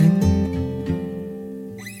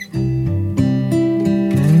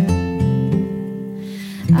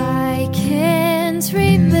 I can't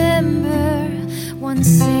remember one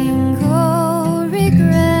single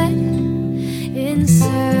regret in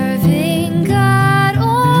serving God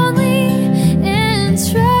only and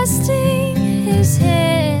trusting His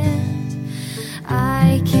hand.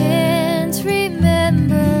 I can't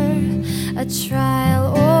remember a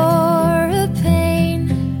trial or a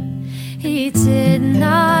pain He did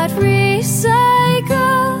not recycle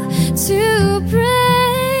to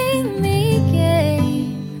bring me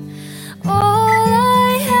gain. All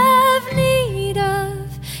I have need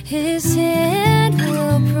of, His hand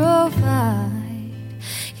will provide.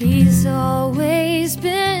 He's always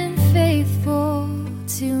been faithful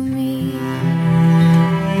to me.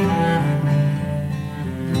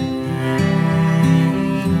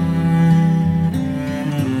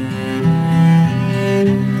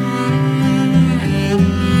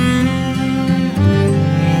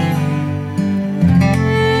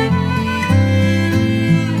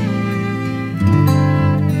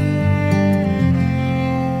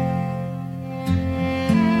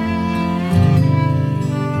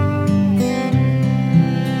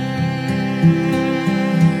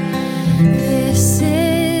 This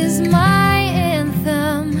is my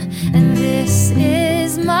anthem, and this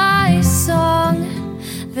is my song,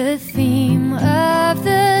 the theme of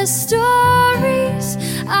the stories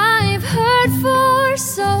I've heard for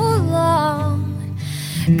so long.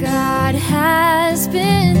 God has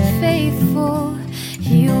been faithful,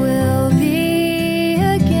 He will be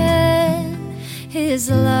again. His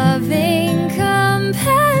loving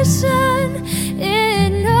compassion, it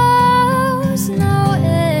knows no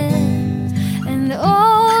end. And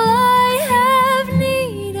all I have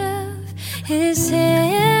need of, His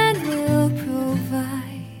hand will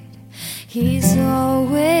provide. He's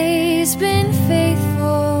always been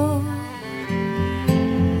faithful.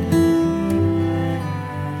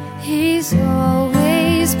 He's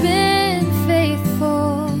always been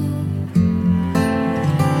faithful.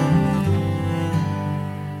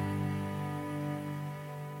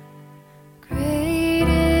 Great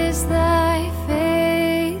is thy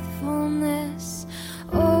faithfulness,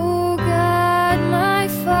 O God, my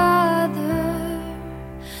Father.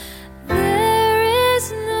 There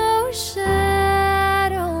is no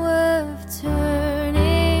shadow of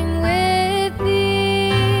turning with thee.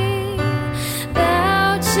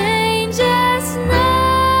 Thou changest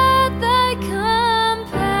not, thy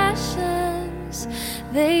compassions,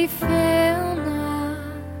 they fail not.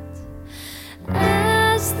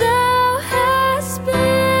 As thou hast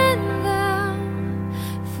been, thou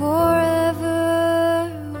forever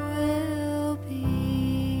will be.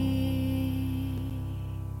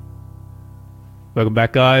 Welcome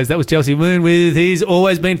back, guys. That was Chelsea Moon with He's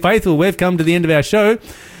Always Been Faithful. We've come to the end of our show.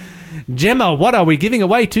 Gemma, what are we giving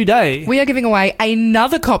away today? We are giving away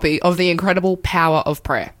another copy of The Incredible Power of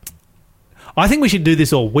Prayer. I think we should do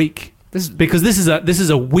this all week This- because this is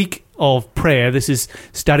a week of prayer. This is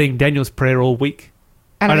studying Daniel's prayer all week.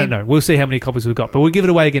 And I don't know. We'll see how many copies we've got, but we'll give it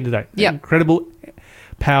away again today. Yep. Incredible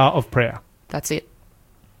Power of Prayer. That's it.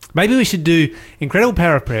 Maybe we should do Incredible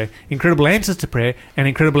Power of Prayer, Incredible Answers to Prayer, and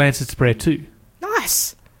Incredible Answers to Prayer 2.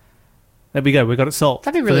 Nice. There we go. We got it solved.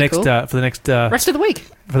 That'd be really for cool. the next Rest of the week.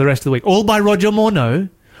 for the rest of the week. All by Roger Morneau,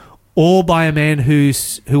 or by a man who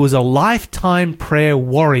was a lifetime prayer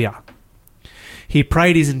warrior. He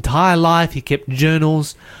prayed his entire life. He kept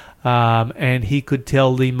journals, and he could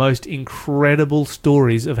tell the most incredible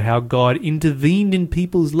stories of how God intervened in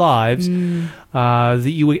people's lives that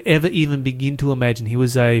you would ever even begin to imagine. He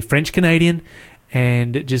was a French Canadian,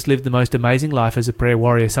 and just lived the most amazing life as a prayer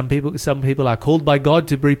warrior. Some people are called by God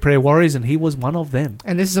to be prayer warriors, and he was one of them.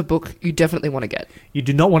 And this is a book you definitely want to get. You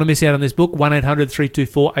do not want to miss out on this book,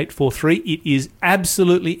 1-800-324-843. It is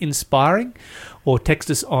absolutely inspiring. Or text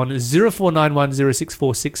us on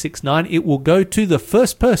 0491064669. It will go to the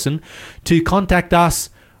first person to contact us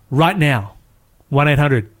right now.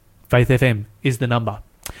 1-800-FAITH-FM is the number.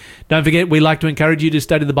 Don't forget, we like to encourage you to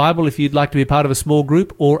study the Bible if you'd like to be part of a small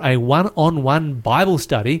group or a one-on-one Bible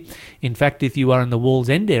study. In fact, if you are in the Walls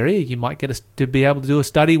End area, you might get us to be able to do a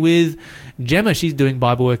study with Gemma. She's doing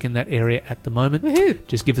Bible work in that area at the moment. Woohoo.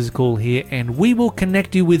 Just give us a call here and we will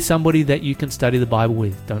connect you with somebody that you can study the Bible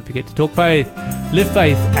with. Don't forget to talk faith, live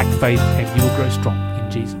faith, act faith, and you will grow strong in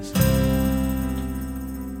Jesus.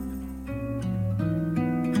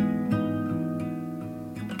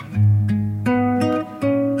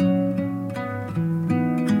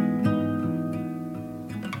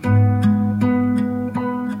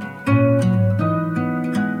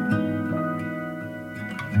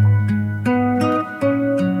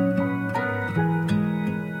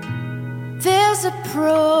 There's a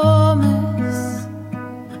promise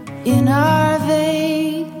in our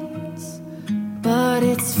veins, but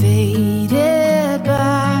it's faded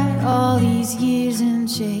by all these years in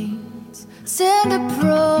chains. Send a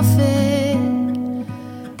prophet,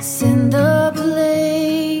 send the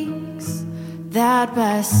plagues, that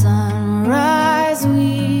by sunrise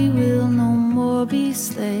we will no more be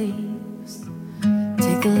slaves.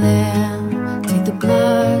 Take the lamb, take the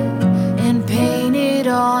blood, and paint it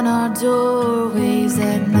on our doorways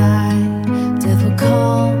at night. Death will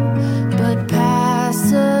come, but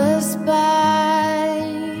pass us by.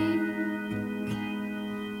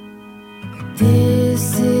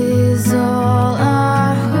 This is all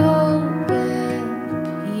our hope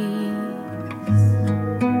and peace.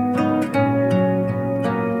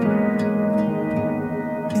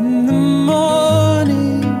 In the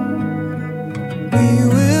morning, we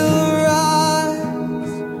will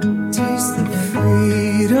rise, taste the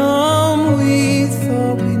freedom we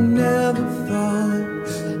thought we'd never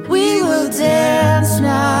find. We will dance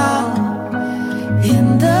now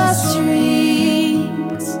in the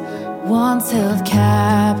streets, once held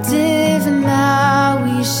captive, and now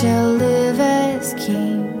we shall live as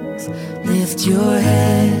kings. Lift your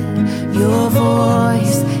head, your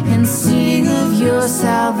voice, and sing of your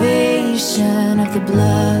salvation, of the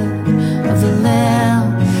blood of the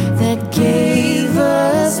Lamb that gave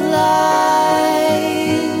us life.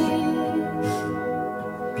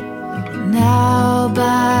 Now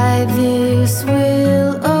by this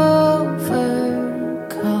we'll overcome.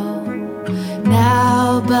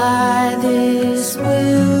 Now by this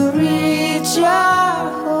we'll reach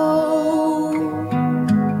our home.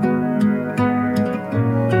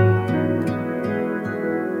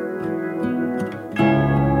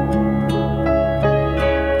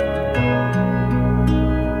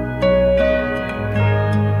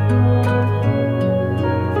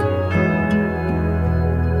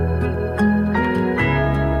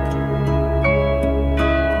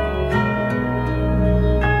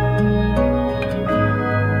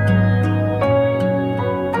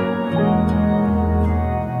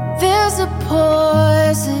 There's a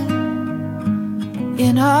poison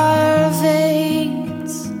in our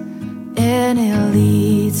veins, and it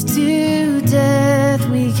leads to death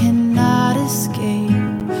we cannot escape.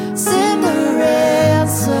 Send the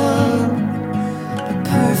ransom, the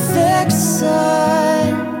perfect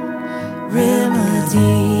Son,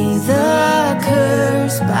 remedy the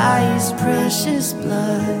curse by his precious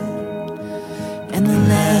blood. And the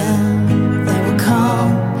Lamb that will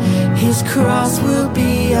come, his cross will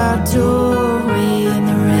be our doorway, and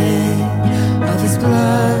the red of his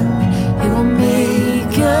blood, it will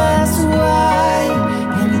make us white.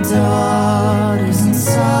 And the daughters and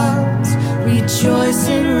sons rejoice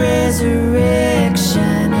in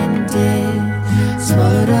resurrection, and death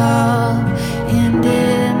swallowed up in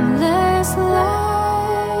endless life.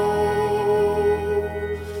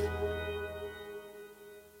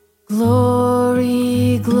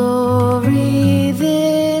 Glory, glory,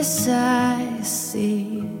 this I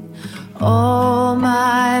see. All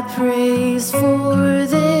my praise for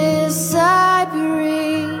this I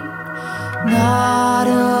bring, not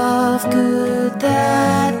of good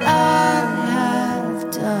that I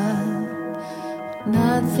have done,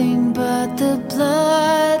 nothing but the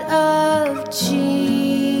blood of Jesus.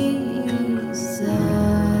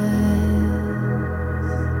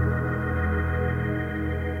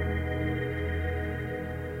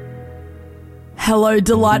 Hello,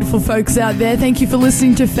 delightful folks out there. Thank you for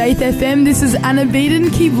listening to Faith FM. This is Anna Beaton.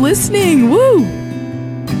 Keep listening. Woo!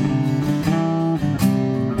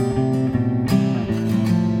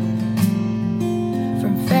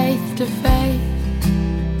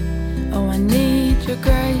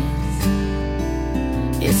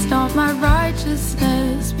 It's not my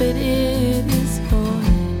righteousness, but it is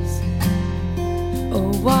yours.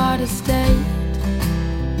 Oh, what a state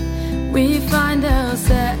we find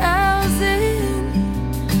ourselves in.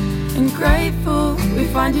 And grateful we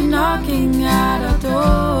find you knocking at our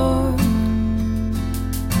door.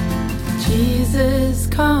 Jesus,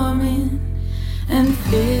 come in and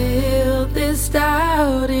fill this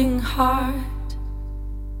doubting heart.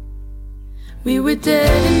 We were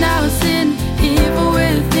dead in our sin, evil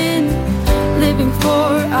within, living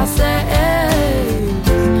for ourselves.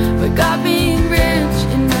 But God, being rich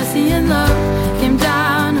in mercy and love, came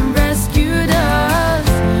down and rescued us.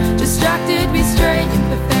 Distracted we stray,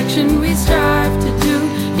 imperfection we strive to do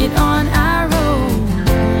it on our own.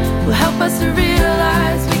 Will help us to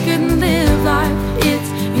realize we couldn't live life, it's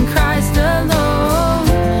in Christ alone.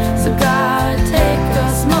 So God, take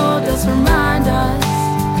us, mold us, remind us,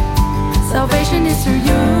 salvation is through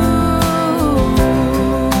you.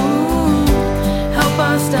 Help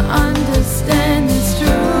us to understand it's true,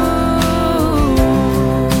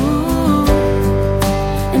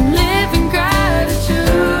 and live in gratitude.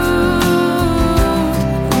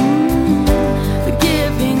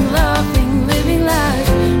 Forgiving, loving, living like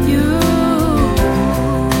you.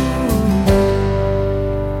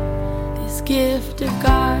 This gift of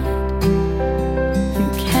God you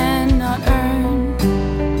cannot earn.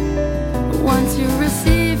 Once you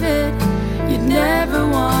receive it, you'd never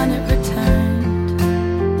want it returned.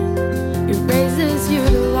 It raises you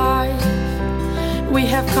to life. We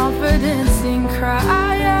have confidence in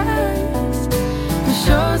Christ. He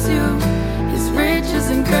shows you His riches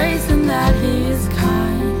and grace and that He is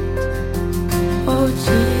kind. Oh,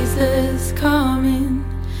 Jesus, come in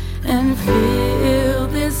and fill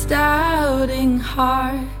this doubting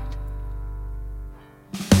heart.